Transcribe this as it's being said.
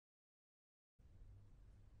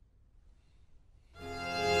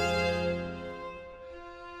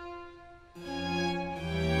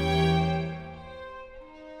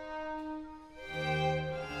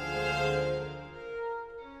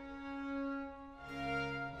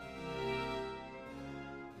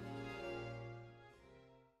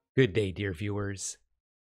Good day, dear viewers.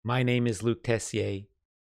 My name is Luc Tessier,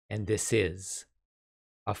 and this is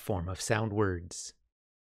A Form of Sound Words.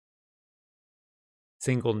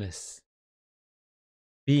 Singleness.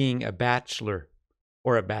 Being a bachelor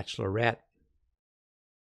or a bachelorette.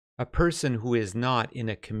 A person who is not in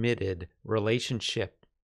a committed relationship,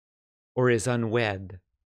 or is unwed,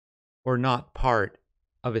 or not part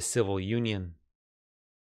of a civil union.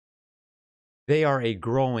 They are a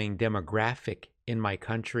growing demographic in my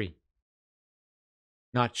country.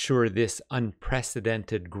 Not sure this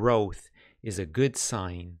unprecedented growth is a good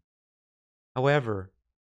sign. However,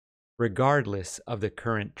 regardless of the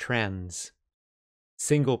current trends,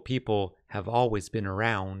 single people have always been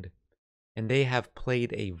around, and they have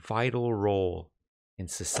played a vital role in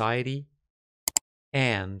society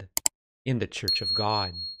and in the Church of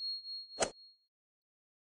God.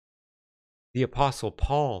 The Apostle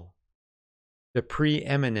Paul, the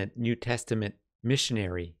preeminent New Testament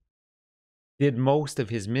missionary, did most of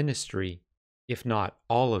his ministry, if not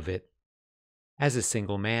all of it, as a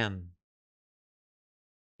single man.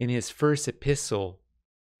 In his first epistle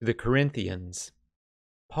to the Corinthians,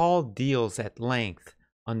 Paul deals at length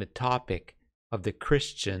on the topic of the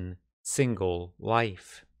Christian single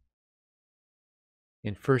life.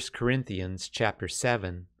 In 1 Corinthians chapter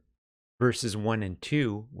 7, verses 1 and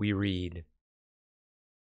 2, we read,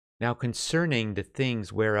 "Now concerning the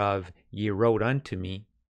things whereof ye wrote unto me,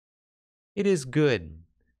 it is good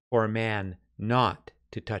for a man not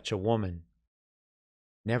to touch a woman.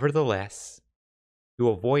 Nevertheless, to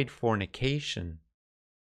avoid fornication,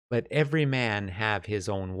 let every man have his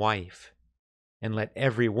own wife, and let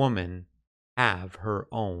every woman have her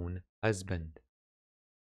own husband."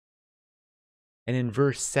 And in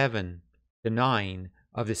verse 7 to 9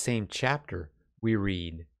 of the same chapter, we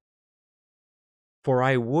read, "For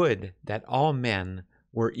I would that all men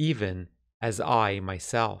were even as I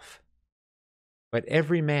myself. But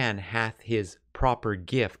every man hath his proper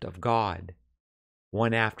gift of God,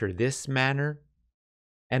 one after this manner,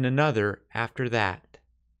 and another after that.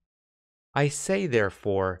 I say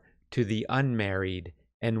therefore to the unmarried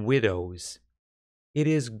and widows, it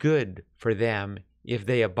is good for them if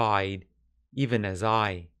they abide even as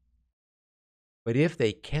I. But if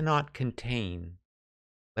they cannot contain,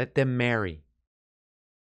 let them marry,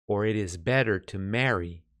 for it is better to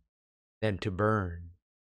marry than to burn."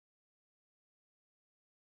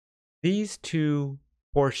 These two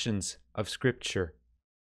portions of Scripture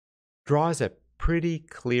draws a pretty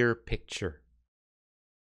clear picture.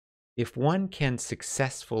 If one can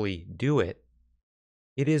successfully do it,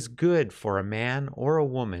 it is good for a man or a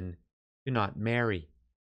woman to not marry.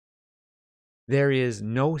 There is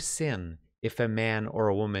no sin if a man or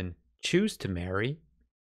a woman choose to marry,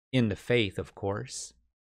 in the faith, of course.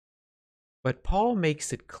 But Paul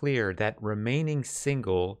makes it clear that remaining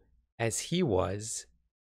single as he was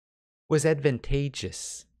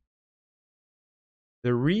advantageous.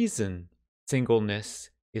 The reason singleness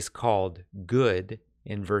is called good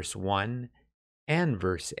in verse 1 and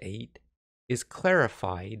verse 8 is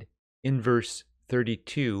clarified in verse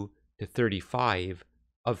 32 to 35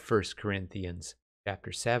 of 1 Corinthians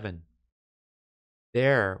chapter 7.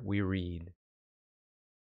 There we read,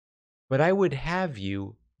 "But I would have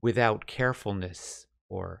you without carefulness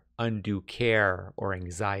or undue care or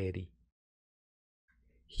anxiety.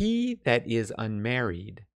 He that is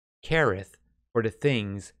unmarried careth for the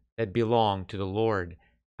things that belong to the Lord,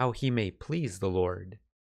 how he may please the Lord.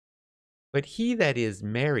 But he that is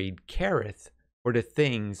married careth for the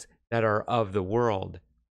things that are of the world,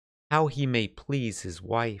 how he may please his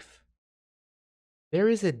wife. There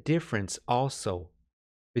is a difference also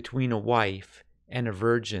between a wife and a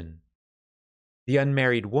virgin. The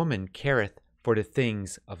unmarried woman careth for the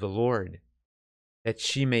things of the Lord, that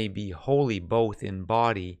she may be holy both in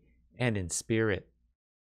body and in spirit.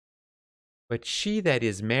 But she that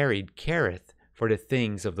is married careth for the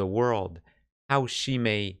things of the world, how she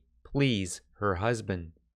may please her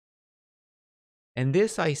husband. And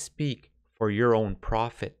this I speak for your own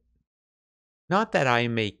profit, not that I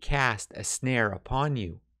may cast a snare upon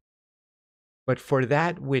you, but for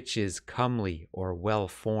that which is comely or well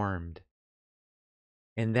formed,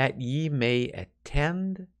 and that ye may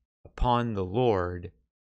attend upon the Lord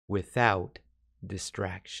without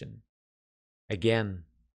distraction." Again,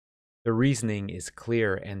 the reasoning is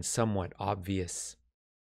clear and somewhat obvious.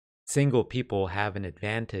 Single people have an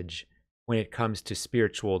advantage when it comes to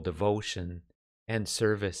spiritual devotion and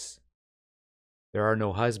service. There are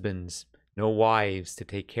no husbands, no wives to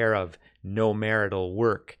take care of, no marital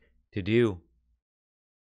work to do.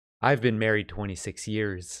 I've been married 26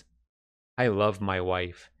 years. I love my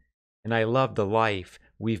wife, and I love the life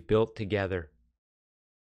we've built together.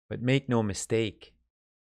 But make no mistake,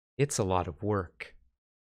 it's a lot of work.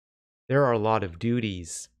 There are a lot of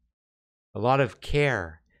duties, a lot of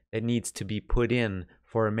care that needs to be put in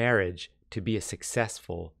for a marriage to be a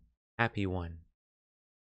successful, happy one.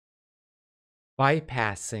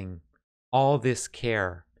 Bypassing all this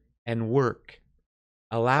care and work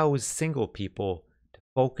allows single people to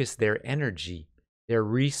focus their energy, their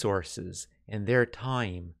resources, and their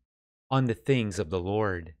time on the things of the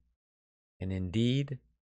Lord, and indeed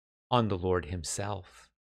on the Lord Himself.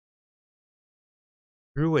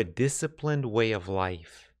 Through a disciplined way of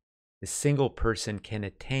life, the single person can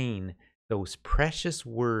attain those precious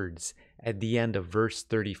words at the end of verse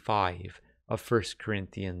 35 of 1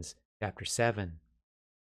 Corinthians chapter 7.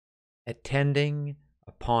 Attending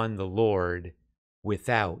upon the Lord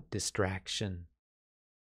without distraction.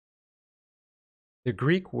 The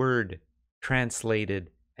Greek word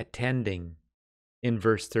translated attending in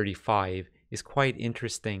verse 35 is quite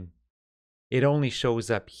interesting. It only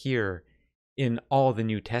shows up here in all the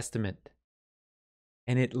New Testament.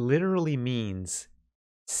 And it literally means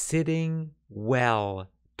sitting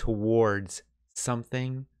well towards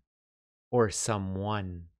something or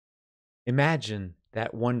someone. Imagine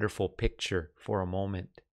that wonderful picture for a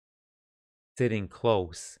moment. Sitting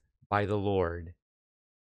close by the Lord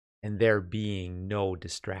and there being no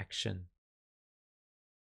distraction.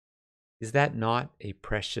 Is that not a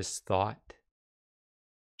precious thought?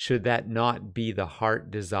 Should that not be the heart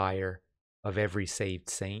desire of every saved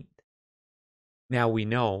saint? Now we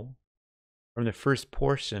know from the first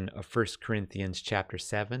portion of 1 Corinthians chapter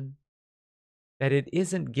 7 that it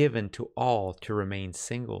isn't given to all to remain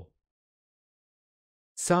single.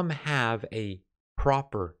 Some have a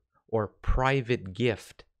proper or private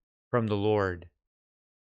gift from the Lord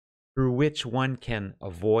through which one can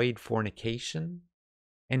avoid fornication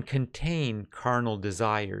and contain carnal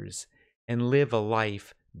desires and live a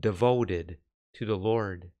life devoted to the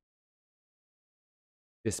Lord.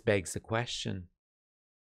 This begs the question,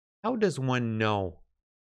 how does one know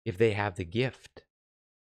if they have the gift?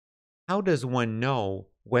 How does one know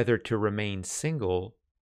whether to remain single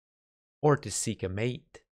or to seek a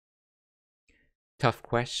mate? Tough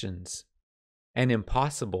questions and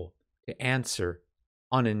impossible to answer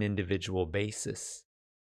on an individual basis.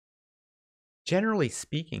 Generally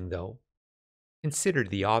speaking, though, consider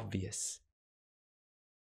the obvious.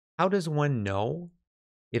 How does one know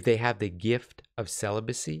if they have the gift of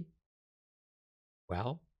celibacy?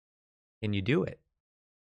 Well, can you do it?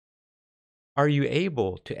 Are you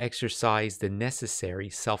able to exercise the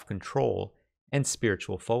necessary self-control and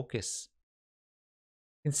spiritual focus?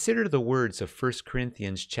 Consider the words of 1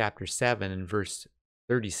 Corinthians chapter 7 and verse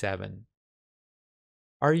 37.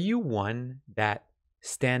 Are you one that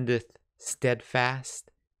standeth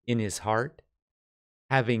steadfast in his heart,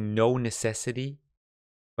 having no necessity,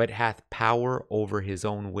 but hath power over his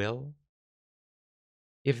own will?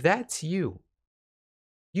 If that's you,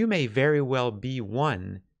 you may very well be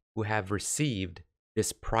one who have received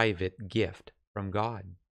this private gift from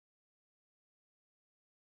God.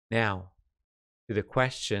 Now, to the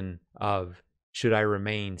question of should I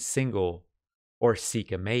remain single or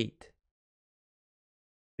seek a mate?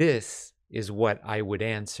 This is what I would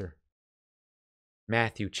answer.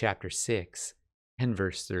 Matthew chapter 6 and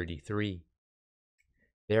verse 33.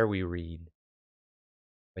 There we read,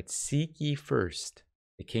 "But seek ye first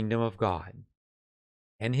the kingdom of God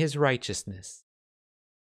and his righteousness,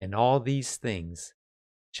 and all these things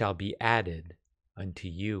shall be added unto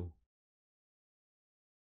you."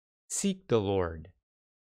 Seek the Lord,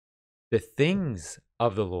 the things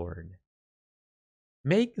of the Lord.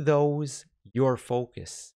 Make those your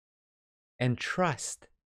focus, and trust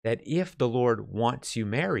that if the Lord wants you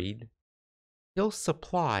married, He'll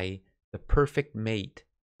supply the perfect mate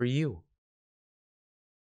for you.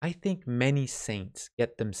 I think many saints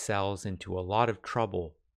get themselves into a lot of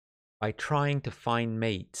trouble by trying to find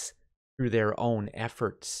mates through their own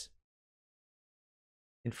efforts.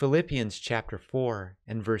 In Philippians chapter 4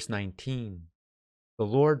 and verse 19, the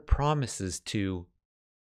Lord promises to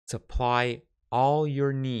supply all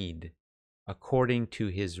your need according to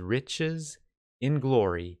his riches in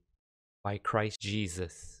glory by Christ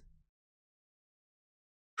Jesus.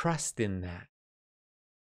 Trust in that.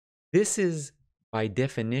 This is, by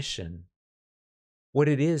definition, what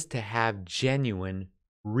it is to have genuine,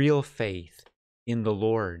 real faith in the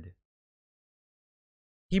Lord.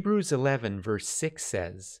 Hebrews 11 verse 6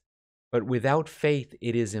 says, "But without faith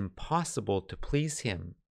it is impossible to please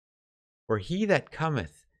him. For he that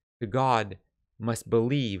cometh to God must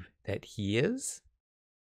believe that he is,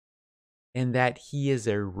 and that he is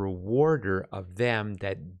a rewarder of them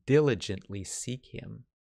that diligently seek him."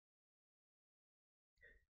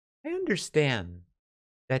 I understand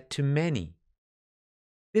that to many,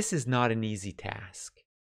 this is not an easy task.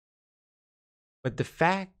 But the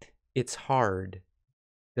fact it's hard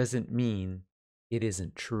doesn't mean it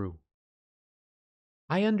isn't true.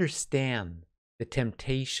 I understand the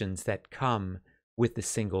temptations that come with the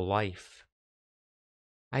single life.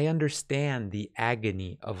 I understand the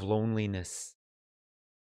agony of loneliness.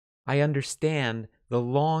 I understand the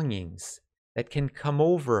longings that can come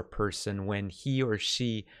over a person when he or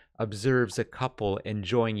she observes a couple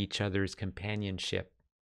enjoying each other's companionship.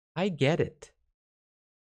 I get it.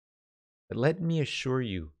 But let me assure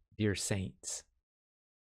you, dear saints,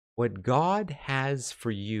 what God has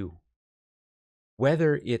for you,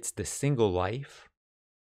 whether it's the single life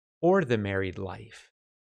or the married life,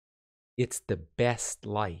 it's the best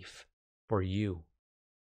life for you.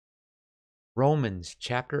 Romans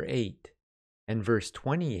chapter 8 and verse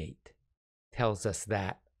 28 tells us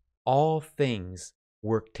that all things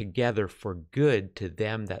work together for good to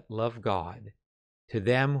them that love God, to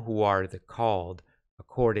them who are the called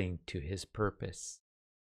according to his purpose.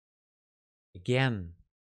 Again,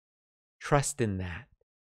 trust in that.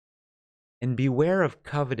 And beware of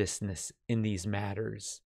covetousness in these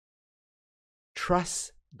matters.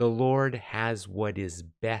 Trust the Lord has what is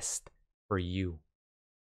best for you.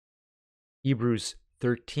 Hebrews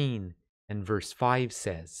 13 and verse 5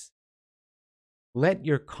 says, "Let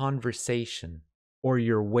your conversation or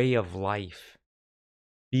your way of life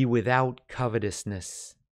be without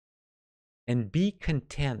covetousness, and be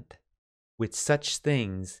content with such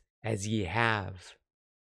things as ye have.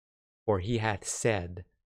 For he hath said,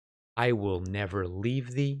 I will never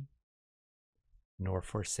leave thee nor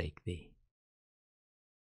forsake thee."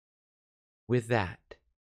 With that,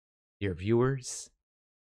 dear viewers,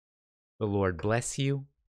 the Lord bless you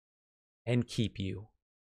and keep you.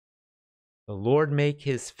 The Lord make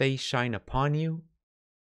his face shine upon you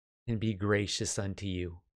and be gracious unto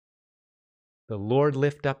you. The Lord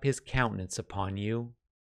lift up his countenance upon you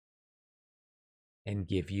and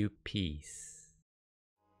give you peace.